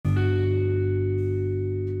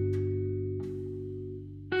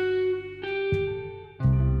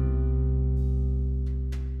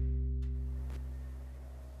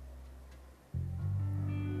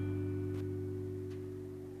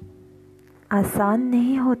आसान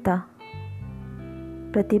नहीं होता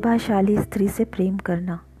प्रतिभाशाली स्त्री से प्रेम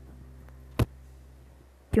करना,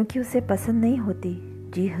 क्योंकि उसे पसंद नहीं होती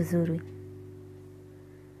जी हुजूरी।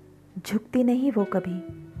 झुकती नहीं वो कभी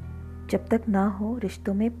जब तक ना हो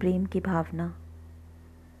रिश्तों में प्रेम की भावना।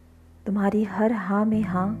 तुम्हारी हर हाँ में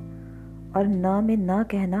हाँ और ना में ना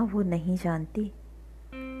कहना वो नहीं जानती,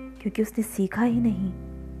 क्योंकि उसने सीखा ही नहीं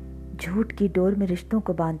झूठ की डोर में रिश्तों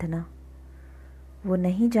को बांधना। वो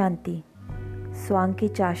नहीं जानती स्वांग की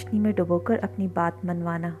चाशनी में डुबोकर अपनी बात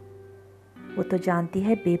मनवाना। वो तो जानती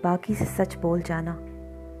है बेबाकी से सच बोल जाना।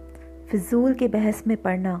 फिजूल की बहस में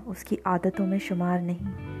पड़ना उसकी आदतों में शुमार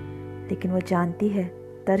नहीं, लेकिन वो जानती है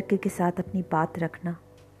तर्क के साथ अपनी बात रखना।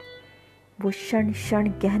 वो क्षण क्षण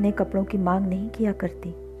गहने कपड़ों की मांग नहीं किया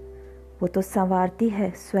करती, वो तो संवारती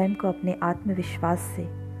है स्वयं को अपने आत्मविश्वास से,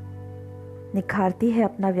 निखारती है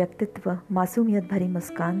अपना व्यक्तित्व मासूमियत भरी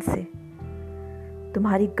मुस्कान से।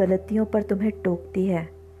 तुम्हारी गलतियों पर तुम्हें टोकती है,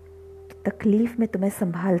 तकलीफ में तुम्हें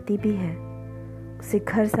संभालती भी है। उसे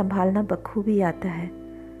घर संभालना बखूबी आता है,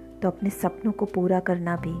 तो अपने सपनों को पूरा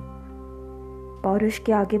करना भी। पौरुष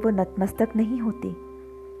के आगे वो नतमस्तक नहीं होती,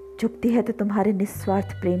 झुकती है तो तुम्हारे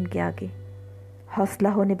निस्वार्थ प्रेम के आगे।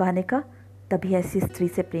 हौसला हो निभाने का, तभी ऐसी स्त्री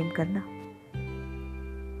से प्रेम करना।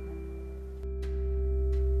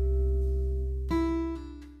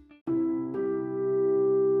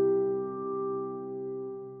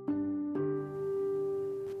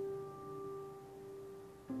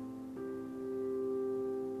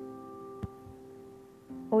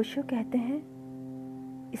 ओशो कहते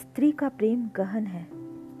हैं, स्त्री का प्रेम गहन है।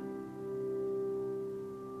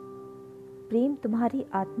 प्रेम तुम्हारी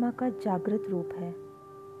आत्मा का जागृत रूप है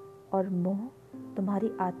और मोह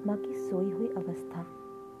तुम्हारी आत्मा की सोई हुई अवस्था।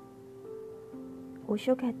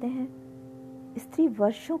 ओशो कहते हैं, स्त्री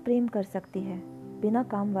वर्षों प्रेम कर सकती है बिना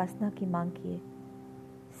काम वासना की मांग किए।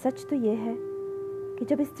 सच तो यह है कि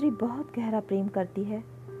जब स्त्री बहुत गहरा प्रेम करती है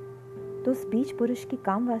तो उस बीच पुरुष की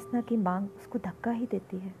काम वासना की मांग उसको धक्का ही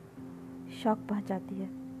देती है, शौक पहुंचाती है।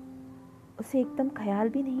 उसे एकदम ख्याल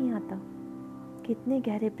भी नहीं आता कि इतने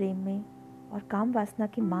गहरे प्रेम में और काम वासना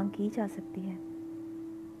की मांग की जा सकती है।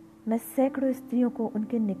 मैं सैकड़ों स्त्रियों को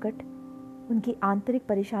उनके निकट उनकी आंतरिक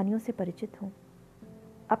परेशानियों से परिचित हूँ।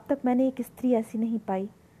 अब तक मैंने एक स्त्री ऐसी नहीं पाई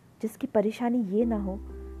जिसकी परेशानी ये ना हो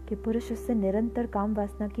कि पुरुष उससे निरंतर काम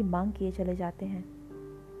वासना की मांग किए चले जाते हैं।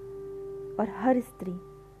 और हर स्त्री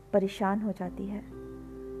परेशान हो जाती है,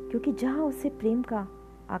 क्योंकि जहाँ उसे प्रेम का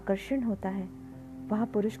आकर्षण होता है वहाँ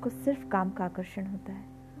पुरुष को सिर्फ काम का आकर्षण होता है,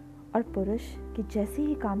 और पुरुष की जैसी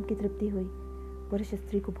ही काम की तृप्ति हुई पुरुष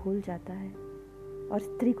स्त्री को भूल जाता है, और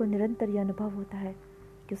स्त्री को निरंतर यह अनुभव होता है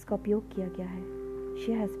कि उसका उपयोग किया गया है।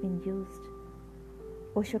 She has been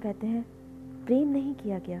used. Osho कहते हैं, प्रेम नहीं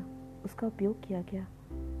किया गया, उसका उपयोग किया गया।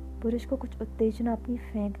 पुरुष को कुछ उत्तेजना अपनी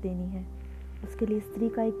फेंक देनी है, उसके लिए स्त्री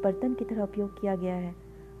का एक बर्तन की तरह उपयोग किया गया है,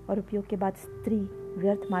 और उपयोग के बाद स्त्री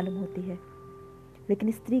व्यर्थ मालूम होती है।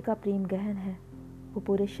 लेकिन स्त्री का प्रेम गहन है, वो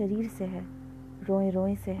पूरे शरीर से है, रोए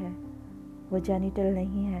रोए से है। वो जेनिटल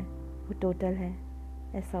नहीं है, वो टोटल है,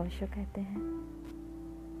 ऐसा ओशो कहते हैं।